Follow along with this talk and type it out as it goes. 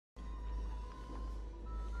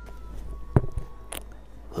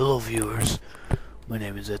Hello viewers, my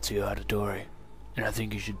name is Ezio Auditore, and I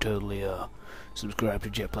think you should totally subscribe to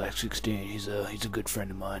Jetblack16. He's a good friend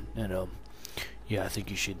of mine, and yeah, I think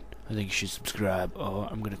you should subscribe.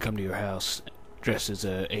 I'm gonna come to your house dressed as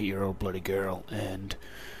a 8-year-old bloody girl and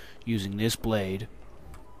using this blade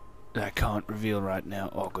that I can't reveal right now.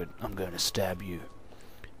 Oh good, I'm gonna stab you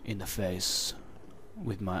in the face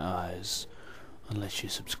with my eyes unless you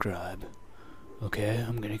subscribe. Okay,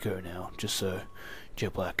 I'm gonna go now, just so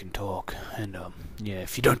Jet Black can talk, and yeah,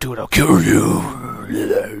 if you don't do it, I'll kill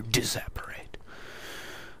you. Disapparate.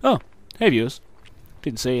 Oh, hey viewers,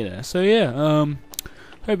 didn't see you there. So yeah,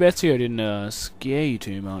 hope Ezio didn't scare you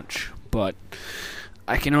too much, but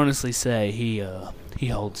I can honestly say he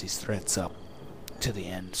holds his threats up to the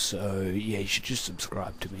end. So yeah, you should just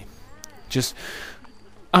subscribe to me.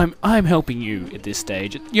 I'm helping you at this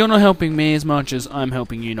stage. You're not helping me as much as I'm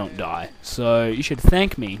helping you not die. So you should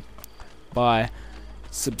thank me by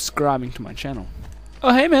subscribing to my channel.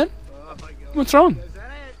 Oh hey man, what's wrong?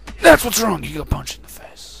 That's what's wrong. You got punched in the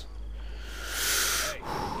face.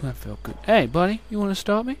 That felt good. Hey buddy, you want to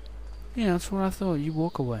start me? Yeah, that's what I thought. You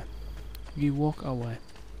walk away. You walk away.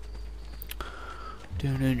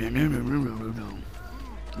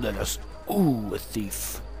 Let us. Ooh, a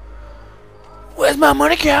thief. Where's my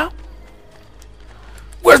money, cow?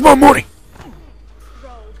 Where's my money?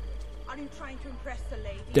 Rogue, are you trying to impress the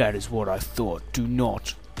lady? That is what I thought. Do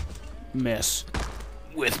not mess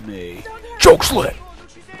with me. Choke slit!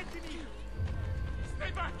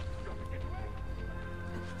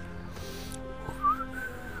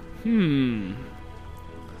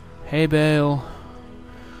 Hay bale.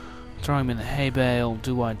 Throw him in the hay bale.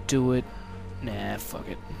 Do I do it? Nah, fuck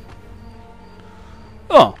it.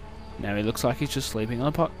 Oh! Now he looks like he's just sleeping on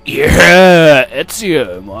a pot. Yeah!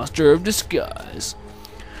 Ezio, master of disguise.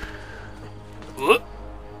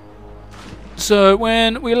 So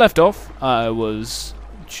when we left off, I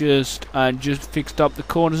just fixed up the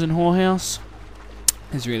corners in whorehouse.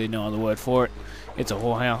 There's really no other word for it. It's a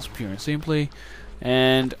whorehouse, pure and simply.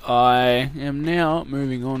 And I am now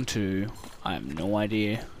moving on to, I have no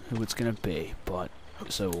idea who it's gonna be, but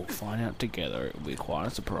so we'll find out together. It'll be quite a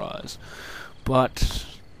surprise. But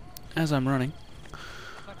as I'm running,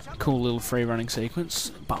 cool little free running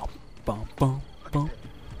sequence. Bum bum bum bum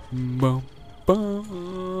bum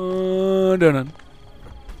bum dun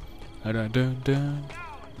dun dun dun.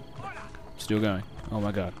 Still going. Oh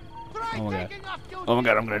my god. Oh my god. Oh my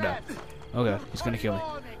god, I'm gonna die. Oh god, he's gonna kill me.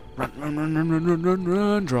 Run, run, run, run, run, run, run,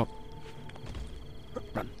 run, drop.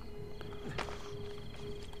 Run.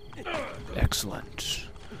 Excellent.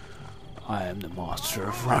 I am the master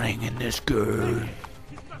of running in this game.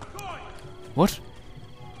 What?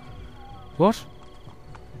 What?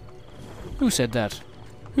 Who said that?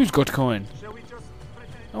 Who's got coin?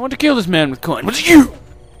 I want to kill this man with coin. Was it you?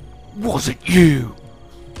 Was it you?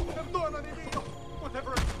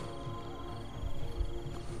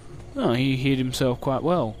 Oh, he hid himself quite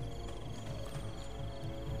well.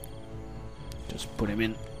 Just put him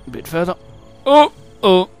in a bit further. Oh!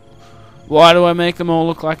 Oh! Why do I make them all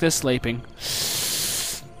look like they're sleeping?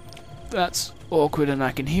 That's awkward, and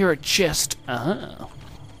I can hear a chest.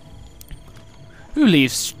 Who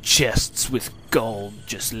leaves chests with gold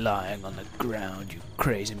just lying on the ground, you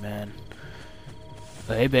crazy man?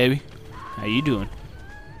 Oh, hey baby, how you doing?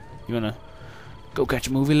 You wanna go catch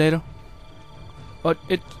a movie later? But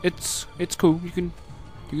it's cool. You can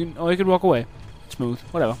walk away. It's smooth,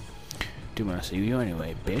 whatever. Didn't wanna see you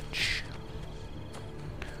anyway, bitch.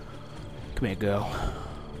 Come here, girl.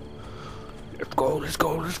 Let's go, let's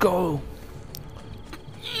go, let's go.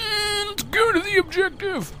 Let's go to the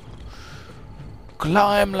objective.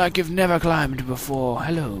 Climb like you've never climbed before.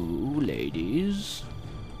 Hello, ladies.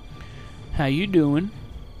 How you doing?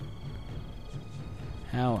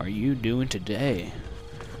 How are you doing today?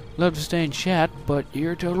 Love to stay and chat, but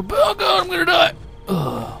you're a total. Oh god, I'm gonna die.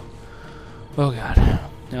 Ugh. Oh god,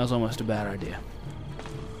 that was almost a bad idea.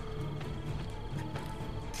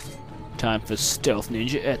 Time for Stealth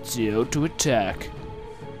Ninja Ezio to attack.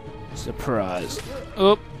 Surprise.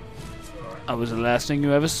 Oh! I was the last thing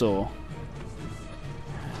you ever saw.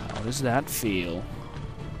 How does that feel?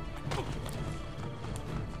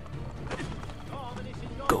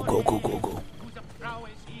 Go, go, go, go, go.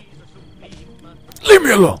 Leave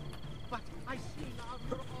me alone!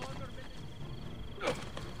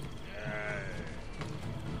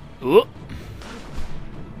 Oh!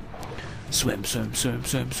 Swim, swim, swim,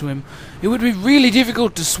 swim, swim. It would be really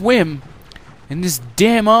difficult to swim in this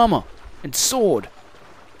damn armor and sword.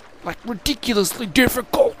 Like, ridiculously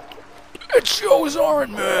difficult. It sure is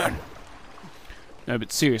Iron Man. No,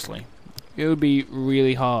 but seriously, it would be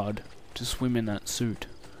really hard to swim in that suit.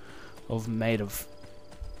 made of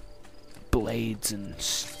blades and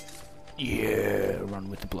yeah, run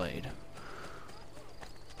with the blade.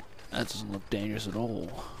 That doesn't look dangerous at all.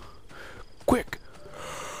 Quick!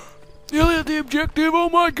 Nearly at the objective, oh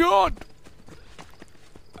my god!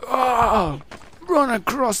 Ah! Run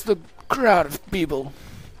across the crowd of people.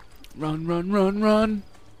 Run, run, run, run.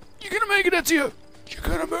 You're gonna make it, Ezio! You're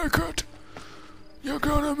gonna make it! You're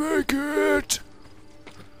gonna make it!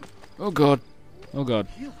 Oh god. Oh god.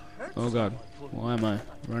 Oh god. Why am I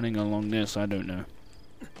running along this? I don't know.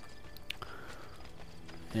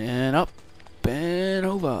 And up and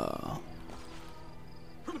over.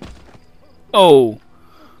 Oh!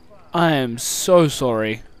 I am so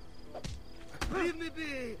sorry. Leave me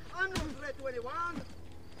be! I'm no threat to anyone!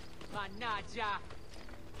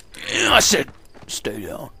 I said, stay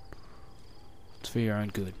down. It's for your own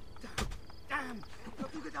good. Damn!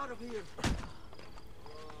 Got to get out of here!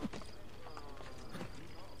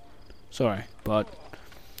 Sorry, but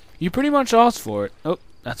you pretty much asked for it. Oh,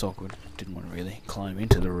 that's awkward. Didn't want to really climb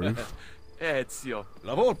into the roof. Ezio.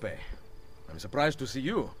 La Volpe. I'm surprised to see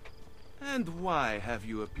you. And why have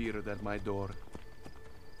you appeared at my door?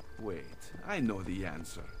 Wait, I know the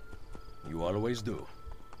answer. You always do.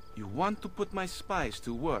 You want to put my spies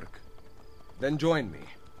to work. Then join me.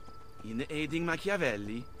 In aiding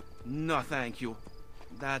Machiavelli? No, thank you.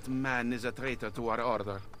 That man is a traitor to our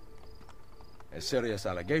order. A serious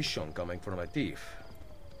allegation coming from a thief.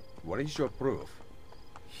 What is your proof?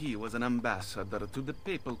 He was an ambassador to the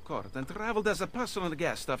papal court and traveled as a personal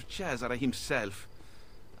guest of Cesare himself.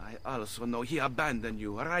 I also know he abandoned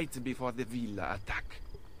you right before the villa attack.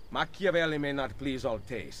 Machiavelli may not please all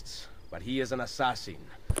tastes, but he is an assassin,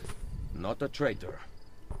 not a traitor.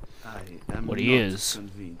 I am What not he is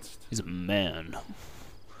convinced. a man.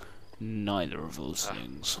 Neither of those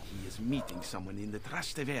things. He is meeting someone in the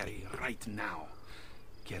Trastevere right now.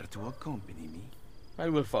 Care to accompany me? I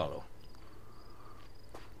will follow.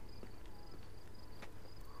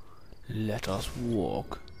 Let us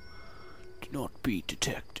walk. Do not be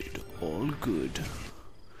detected. All good.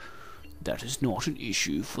 That is not an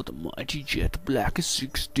issue for the mighty Jet Black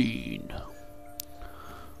 16.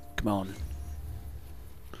 Come on.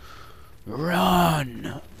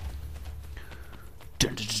 Run!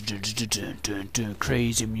 Dun, dun, dun, dun, dun, dun, dun.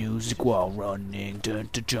 Crazy music while running. Dun,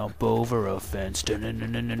 to jump over a fence. Dun, dun,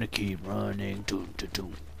 dun, dun, dun, keep running. Dun, dun,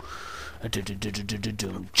 dun. Dun, dun, dun, dun, dun, dun,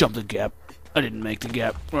 dun. Jump the gap. I didn't make the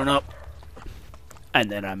gap. Run up. And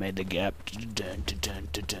then I made the gap. Dun, dun, dun,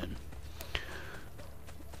 dun, dun.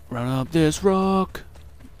 Run up this rock.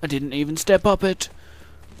 I didn't even step up it.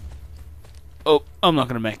 Oh, I'm not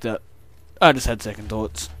gonna make that. I just had second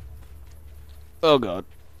thoughts. Oh god.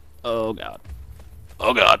 Oh god.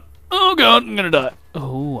 Oh god. Oh god, I'm gonna die.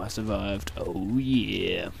 Oh, I survived. Oh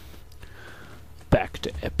yeah. Back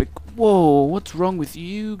to epic. Whoa, what's wrong with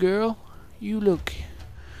you, girl? You look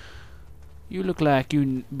like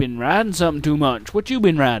you been riding something too much. What you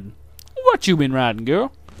been riding? What you been riding,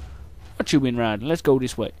 girl? What you been riding? Let's go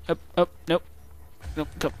this way. Up, up, nope. Nope,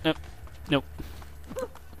 come, nope, nope.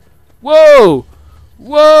 Whoa!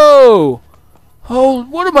 Whoa! Oh,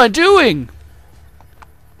 what am I doing?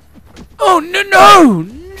 Oh, no, no!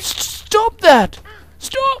 Stop that!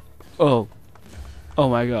 Stop! Oh. Oh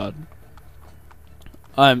my god.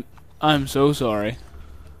 I'm so sorry.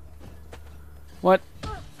 What?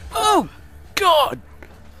 Oh, God!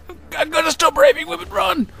 I gotta stop raping women,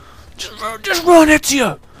 run! Just run,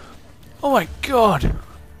 Ezio! Oh my god!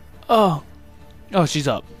 Oh. Oh, she's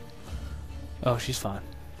up. Oh, she's fine.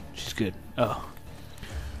 She's good. Oh.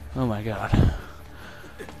 Oh my god.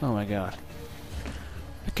 Oh my god.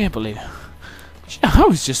 I can't believe it. I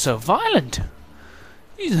was just so violent.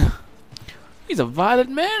 He's a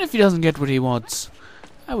violent man if he doesn't get what he wants.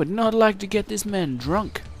 I would not like to get this man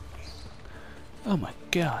drunk. Oh my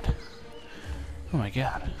god. Oh my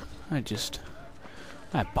god. I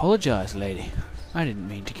apologize, lady. I didn't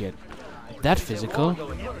mean to get that physical.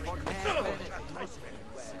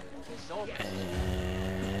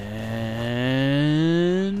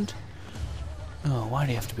 And... oh, why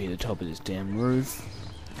do you have to be at the top of this damn roof?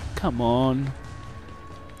 Come on.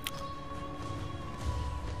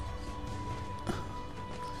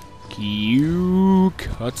 Cue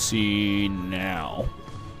cutscene now.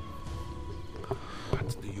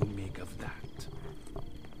 What do you make of that?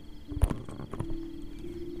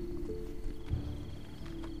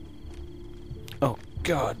 Oh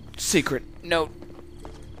god, secret note.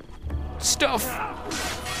 Stuff!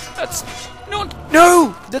 That's not—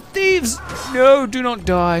 no! The thieves! No, do not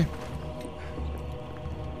die.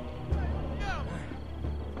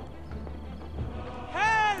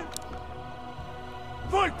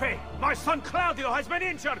 Volpe! My son Claudio has been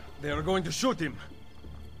injured! They are going to shoot him.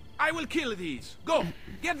 I will kill these. Go,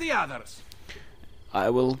 get the others. I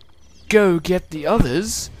will go get the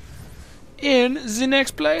others in the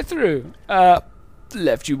next playthrough.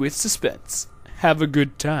 Left you with suspense. Have a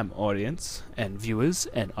good time, audience and viewers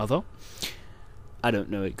and other. I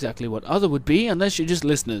don't know exactly what other would be unless you're just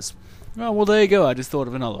listeners. Oh, well, there you go. I just thought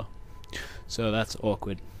of another. So that's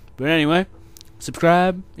awkward. But anyway,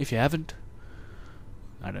 subscribe if you haven't.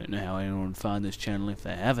 I don't know how anyone would find this channel if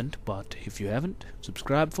they haven't, but if you haven't,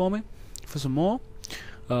 subscribe for me for some more.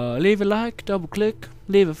 Leave a like, double click,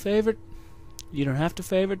 leave a favorite. You don't have to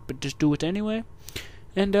favorite, but just do it anyway.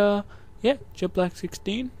 And yeah,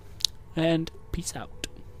 JetBlack16, and peace out.